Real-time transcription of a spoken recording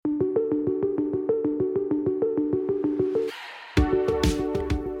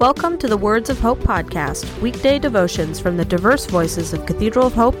Welcome to the Words of Hope podcast, weekday devotions from the diverse voices of Cathedral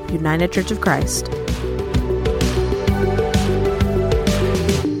of Hope, United Church of Christ.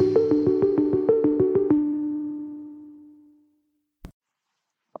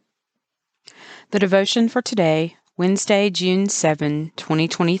 The devotion for today, Wednesday, June 7,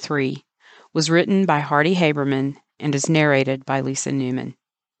 2023, was written by Hardy Haberman and is narrated by Lisa Newman.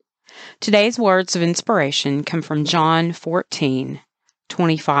 Today's words of inspiration come from John 14,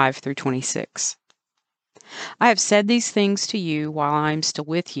 25 through 26. I have said these things to you while I am still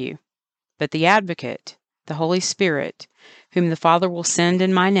with you, but the Advocate, the Holy Spirit, whom the Father will send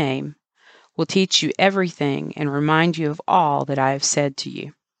in my name, will teach you everything and remind you of all that I have said to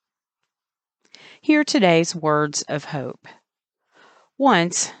you. Hear today's words of hope.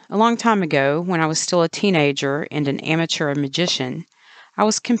 Once, a long time ago, when I was still a teenager and an amateur magician, I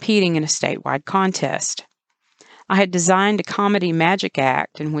was competing in a statewide contest. I had designed a comedy magic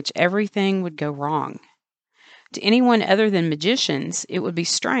act in which everything would go wrong. To anyone other than magicians, it would be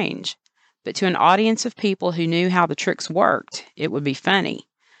strange, but to an audience of people who knew how the tricks worked, it would be funny.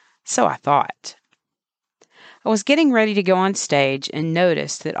 So I thought. I was getting ready to go on stage and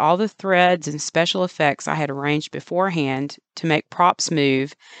noticed that all the threads and special effects I had arranged beforehand to make props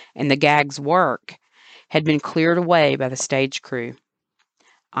move and the gags work had been cleared away by the stage crew.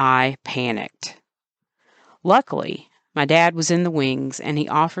 I panicked. Luckily, my dad was in the wings and he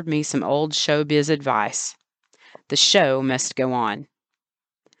offered me some old showbiz advice. The show must go on.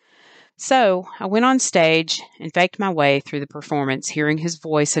 So I went on stage and faked my way through the performance, hearing his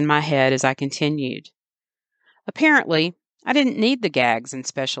voice in my head as I continued. Apparently, I didn't need the gags and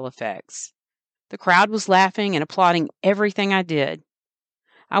special effects. The crowd was laughing and applauding everything I did.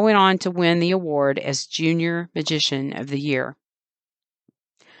 I went on to win the award as Junior Magician of the Year.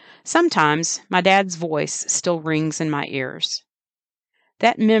 Sometimes my dad's voice still rings in my ears.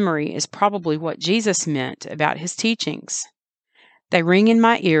 That memory is probably what Jesus meant about his teachings. They ring in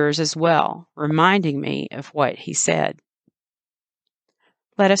my ears as well, reminding me of what he said.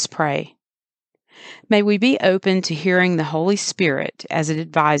 Let us pray. May we be open to hearing the Holy Spirit as it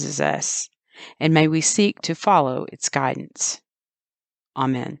advises us, and may we seek to follow its guidance.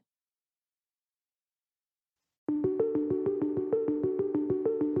 Amen.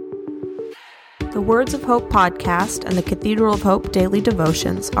 The Words of Hope podcast and the Cathedral of Hope daily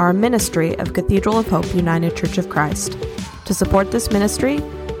devotions are a ministry of Cathedral of Hope United Church of Christ. To support this ministry,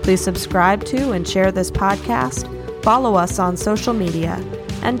 please subscribe to and share this podcast, follow us on social media,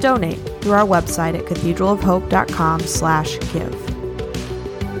 and donate through our website at cathedralofhope.com/give.